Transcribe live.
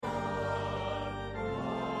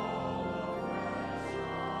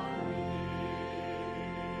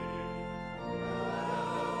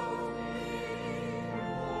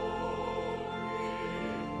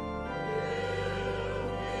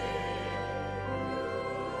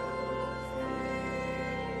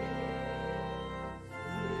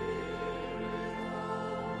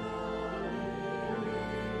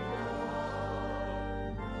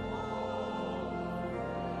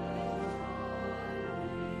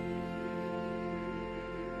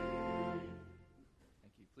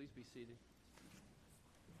seated.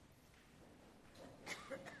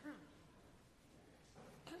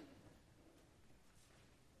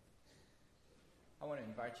 I want to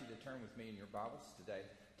invite you to turn with me in your Bibles today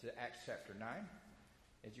to Acts chapter 9.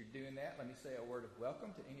 As you're doing that, let me say a word of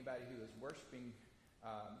welcome to anybody who is worshiping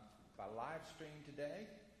by live stream today.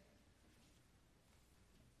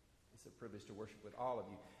 It's a privilege to worship with all of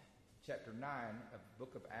you. Chapter 9 of the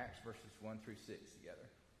book of Acts, verses 1 through 6 together.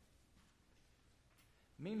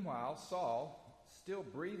 Meanwhile, Saul, still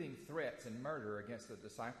breathing threats and murder against the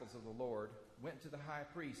disciples of the Lord, went to the high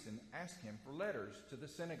priest and asked him for letters to the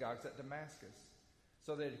synagogues at Damascus,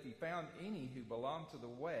 so that if he found any who belonged to the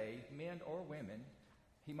way, men or women,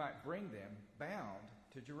 he might bring them bound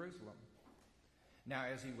to Jerusalem. Now,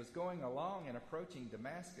 as he was going along and approaching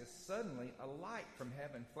Damascus, suddenly a light from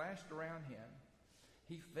heaven flashed around him.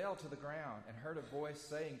 He fell to the ground and heard a voice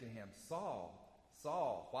saying to him, "Saul,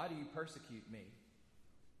 Saul, why do you persecute me?"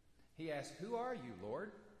 He asked, "Who are you,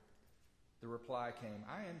 Lord?" The reply came,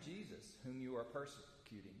 "I am Jesus, whom you are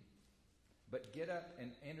persecuting. But get up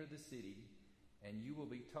and enter the city, and you will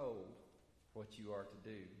be told what you are to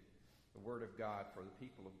do." The word of God for the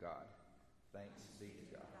people of God. Thanks be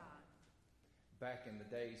to God. Back in the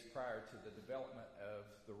days prior to the development of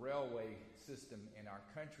the railway system in our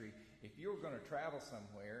country, if you were going to travel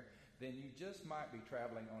somewhere, then you just might be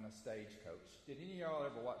traveling on a stagecoach. Did any of y'all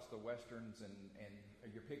ever watch the Westerns and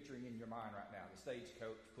you're picturing in your mind right now the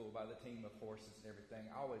stagecoach pulled by the team of horses and everything?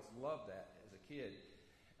 I always loved that as a kid.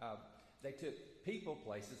 They took people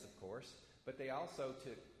places, of course, but they also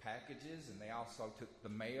took packages, and they also took the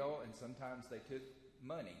mail, and sometimes they took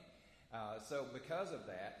money. So because of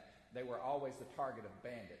that, they were always the target of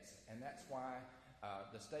bandits, and that's why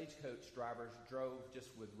the stagecoach drivers drove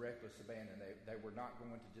just with reckless abandon. They were not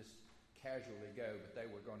going to just casually go, but they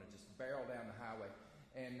were going to just barrel down the highway.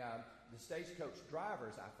 And the stagecoach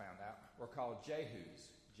drivers, I found out, were called Jehus,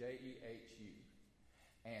 Jehu.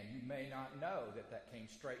 And you may not know that came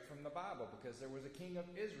straight from the Bible, because there was a king of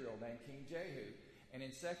Israel named King Jehu. And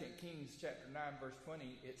in 2 Kings chapter 9, verse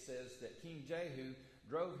 20, it says that King Jehu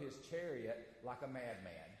drove his chariot like a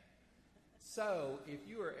madman. So, if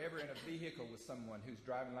you are ever in a vehicle with someone who's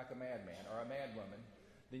driving like a madman or a madwoman,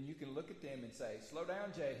 then you can look at them and say, "Slow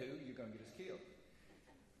down, Jehu, you're going to get us killed."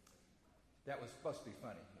 That was supposed to be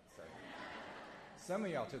funny. So, some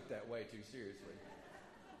of y'all took that way too seriously.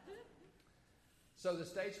 So the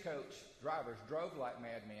stagecoach drivers drove like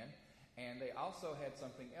madmen, and they also had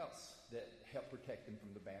something else that helped protect them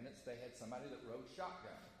from the bandits. They had somebody that rode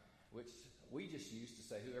shotgun, which we just used to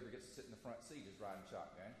say whoever gets to sit in the front seat is riding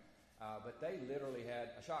shotgun. But they literally had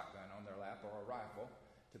a shotgun on their lap or a rifle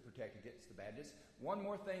to protect against the bandits. One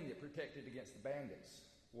more thing that protected against the bandits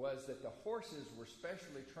was that the horses were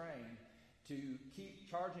specially trained to keep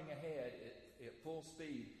charging ahead at full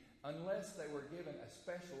speed unless they were given a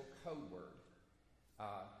special code word.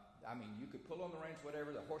 You could pull on the reins,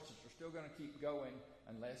 whatever, the horses were still going to keep going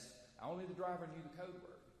unless only the driver knew the code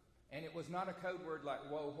word. And it was not a code word like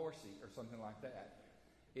 "whoa, horsey" or something like that.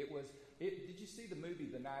 Did you see the movie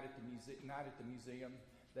The Night at the Museum?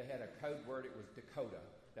 They had a code word. It was Dakota.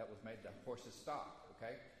 That was made the horses stop,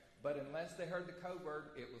 okay? But unless they heard the code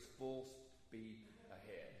word, it was full speed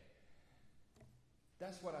ahead.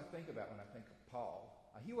 That's what I think about when I think of Paul.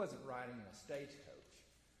 He wasn't riding in a stagecoach,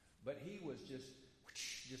 but he was just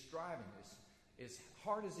driving as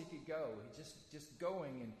hard as he could go. He just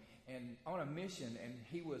going and on a mission, and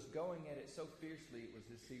he was going at it so fiercely it was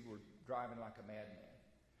as if he were driving like a madman.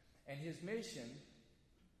 And his mission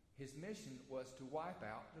was to wipe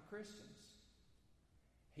out the Christians.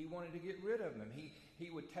 He wanted to get rid of them. He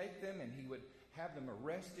would take them and he would have them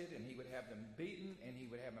arrested, and he would have them beaten, and he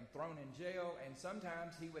would have them thrown in jail, and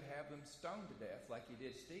sometimes he would have them stoned to death like he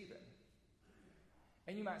did Stephen.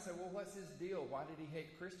 And you might say, well, what's his deal? Why did he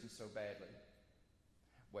hate Christians so badly?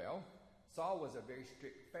 Well, Saul was a very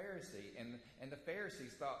strict Pharisee, and the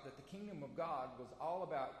Pharisees thought that the kingdom of God was all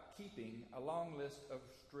about keeping a long list of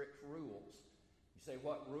strict rules. You say,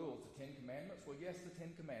 what rules? The 10 Commandments? Well, yes, the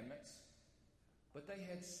 10 Commandments. But they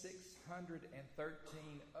had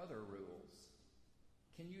 613 other rules.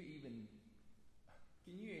 Can you even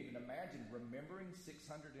imagine remembering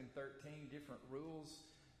 613 different rules?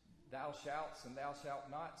 Thou shalt and thou shalt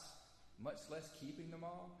nots, much less keeping them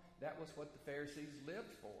all. That was what the Pharisees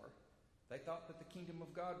lived for. They thought that the kingdom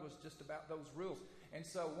of God was just about those rules. And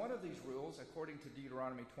so one of these rules, according to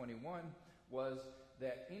Deuteronomy 21, was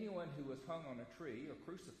that anyone who was hung on a tree or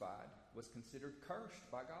crucified was considered cursed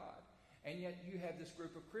by God. And yet you have this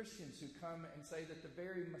group of Christians who come and say that the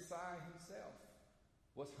very Messiah himself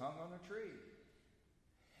was hung on a tree.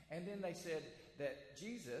 And then they said that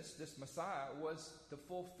Jesus, this Messiah, was the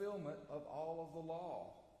fulfillment of all of the law.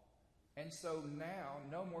 And so now,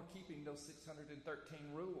 no more keeping those 613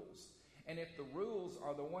 rules. And if the rules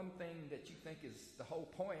are the one thing that you think is the whole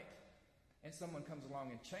point, and someone comes along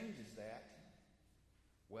and changes that,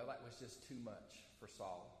 well, that was just too much for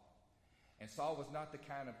Saul. And Saul was not the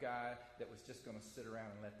kind of guy that was just going to sit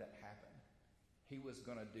around and let that happen. He was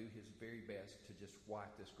going to do his very best to just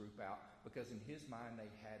wipe this group out, because in his mind they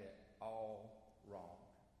had it all wrong.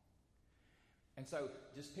 And so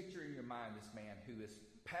just picture in your mind this man who is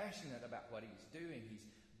passionate about what he's doing. He's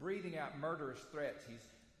breathing out murderous threats. He's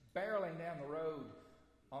barreling down the road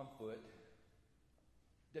on foot,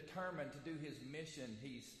 determined to do his mission.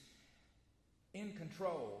 He's in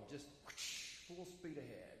control, just full speed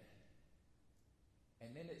ahead.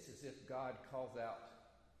 And then it's as if God calls out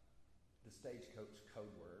the stagecoach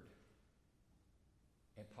code word,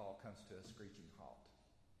 and Paul comes to a screeching halt.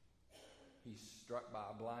 He's struck by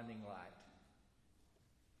a blinding light.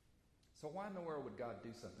 So why in the world would God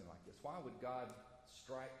do something like this? Why would God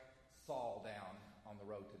strike Saul down on the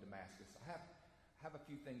road to Damascus? I have a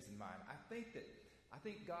few things in mind. I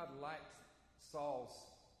think God liked Saul's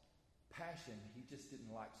passion. He just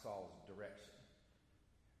didn't like Saul's direction.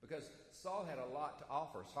 Because Saul had a lot to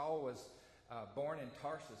offer. Saul was born in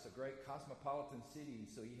Tarsus, a great cosmopolitan city,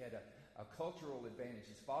 so he had a cultural advantage.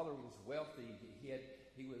 His father was wealthy.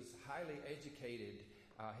 He was highly educated.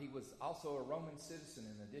 He was also a Roman citizen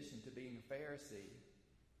in addition to being a Pharisee.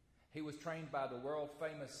 He was trained by the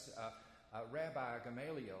world-famous Rabbi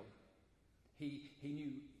Gamaliel.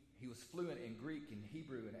 He was fluent in Greek and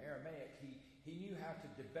Hebrew and Aramaic. He knew how to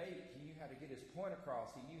debate. He knew how to get his point across.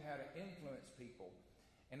 He knew how to influence people.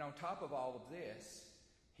 And on top of all of this,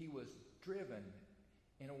 he was driven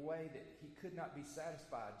in a way that he could not be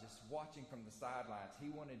satisfied just watching from the sidelines. He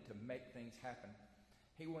wanted to make things happen.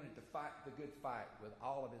 He wanted to fight the good fight with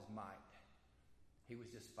all of his might. He was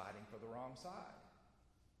just fighting for the wrong side.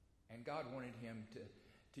 And God wanted him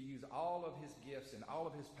to use all of his gifts and all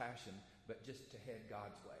of his passion, but just to head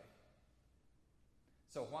God's way.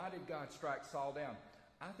 So why did God strike Saul down?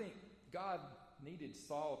 I think God needed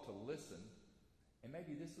Saul to listen, and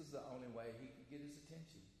maybe this was the only way he could get his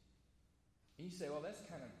attention. And you say, well, that's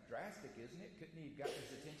kind of drastic, isn't it? Couldn't he have gotten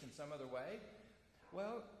his attention some other way?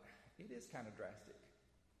 Well, it is kind of drastic.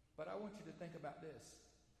 But I want you to think about this.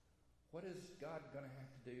 What is God going to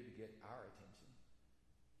have to do to get our attention?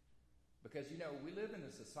 Because, we live in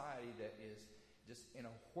a society that is just in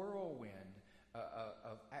a whirlwind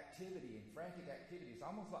of activity and frantic activity. It's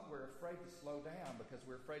almost like we're afraid to slow down because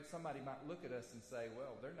we're afraid somebody might look at us and say,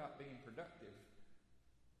 well, they're not being productive.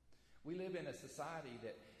 We live in a society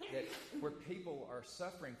that where people are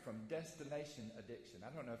suffering from destination addiction. I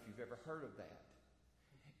don't know if you've ever heard of that.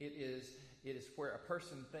 It is where a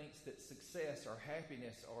person thinks that success or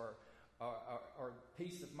happiness or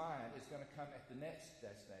peace of mind is going to come at the next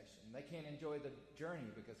destination. They can't enjoy the journey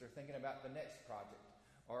because they're thinking about the next project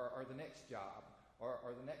or the next job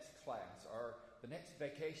or the next class or the next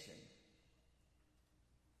vacation.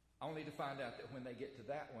 Only to find out that when they get to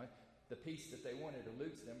that one, the peace that they wanted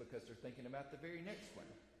eludes them because they're thinking about the very next one.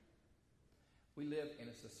 We live in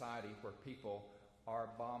a society where people are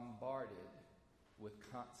bombarded with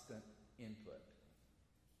constant input.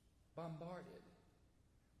 Bombarded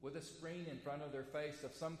with a screen in front of their face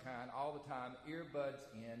of some kind all the time, earbuds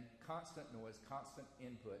in, constant noise, constant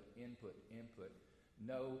input.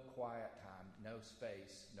 No quiet time, no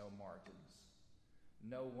space, no margins.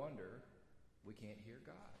 No wonder we can't hear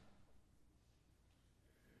God.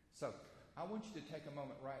 So, I want you to take a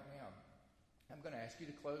moment right now. I'm going to ask you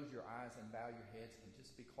to close your eyes and bow your heads and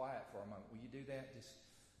just be quiet for a moment. Will you do that? Just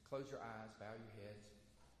close your eyes, bow your heads.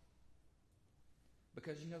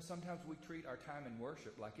 Because, sometimes we treat our time in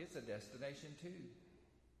worship like it's a destination too.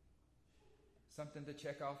 Something to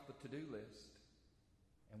check off the to-do list.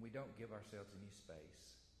 And we don't give ourselves any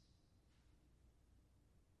space.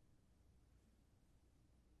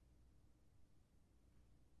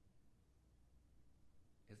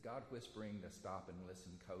 Is God whispering the stop and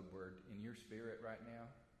listen code word in your spirit right now?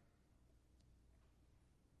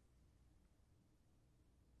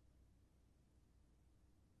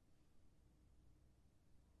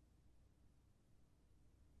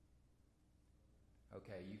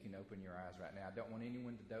 Okay, you can open your eyes right now. I don't want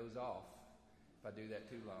anyone to doze off if I do that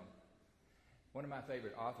too long. One of my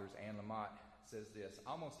favorite authors, Anne Lamott, says this: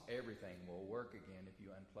 almost everything will work again if you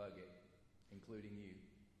unplug it, including you.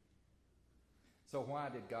 So why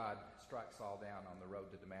did God strike Saul down on the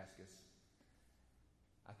road to Damascus?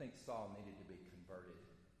 I think Saul needed to be converted.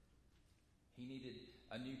 He needed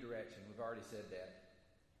a new direction. We've already said that.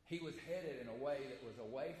 He was headed in a way that was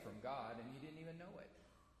away from God, and he didn't even know it.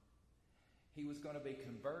 He was going to be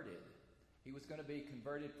converted. He was going to be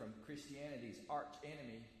converted from Christianity's arch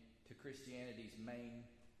enemy to Christianity's main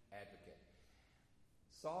advocate.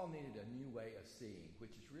 Saul needed a new way of seeing,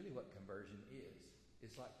 which is really what conversion is.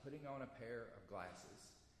 It's like putting on a pair of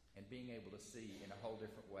glasses and being able to see in a whole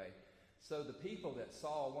different way. So the people that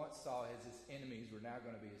Saul once saw as his enemies were now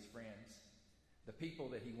going to be his friends. The people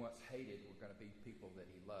that he once hated were going to be people that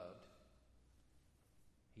he loved.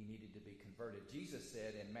 He needed to be converted. Jesus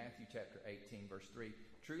said in Matthew chapter 18, verse 3,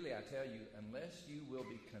 "Truly I tell you, unless you will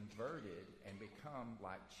be converted and become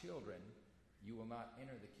like children, you will not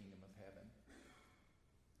enter the kingdom of heaven."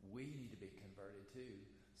 We need to be converted too.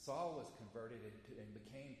 Saul was converted and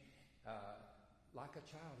became like a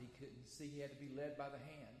child. He couldn't see. He had to be led by the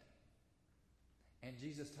hand. And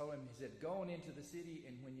Jesus told him, he said, "Go on into the city,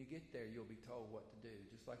 and when you get there, you'll be told what to do."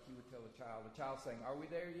 Just like you would tell a child. A child saying, "Are we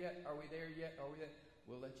there yet? Are we there yet? Are we there?"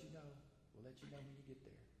 We'll let you know. We'll let you know when you get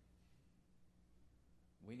there.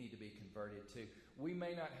 We need to be converted too. We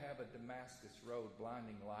may not have a Damascus Road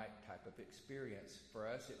blinding light type of experience. For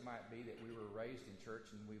us, it might be that we were raised in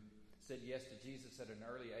church and we've said yes to Jesus at an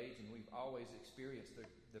early age, and we've always experienced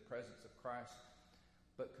the presence of Christ.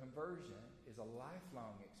 But conversion is a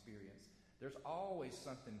lifelong experience. There's always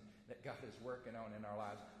something that God is working on in our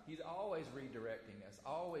lives. He's always redirecting us,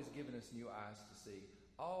 always giving us new eyes to see,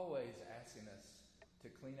 always asking us to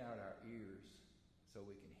clean out our ears so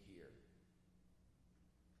we can hear.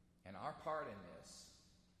 And our part in this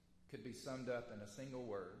could be summed up in a single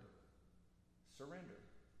word: surrender.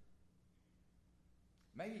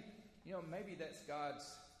 Maybe that's God's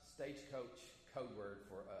stagecoach code word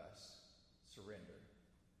for us: surrender.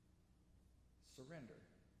 Surrender.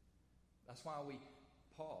 That's why we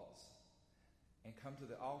pause and come to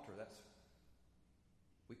the altar.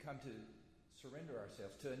 We come to surrender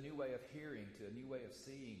ourselves to a new way of hearing, to a new way of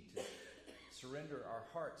seeing, to surrender our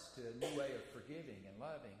hearts to a new way of forgiving and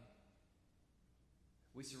loving.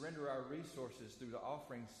 We surrender our resources through the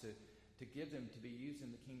offerings to give them to be used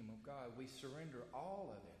in the kingdom of God. We surrender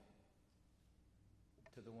all of it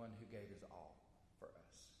to the one who gave us all.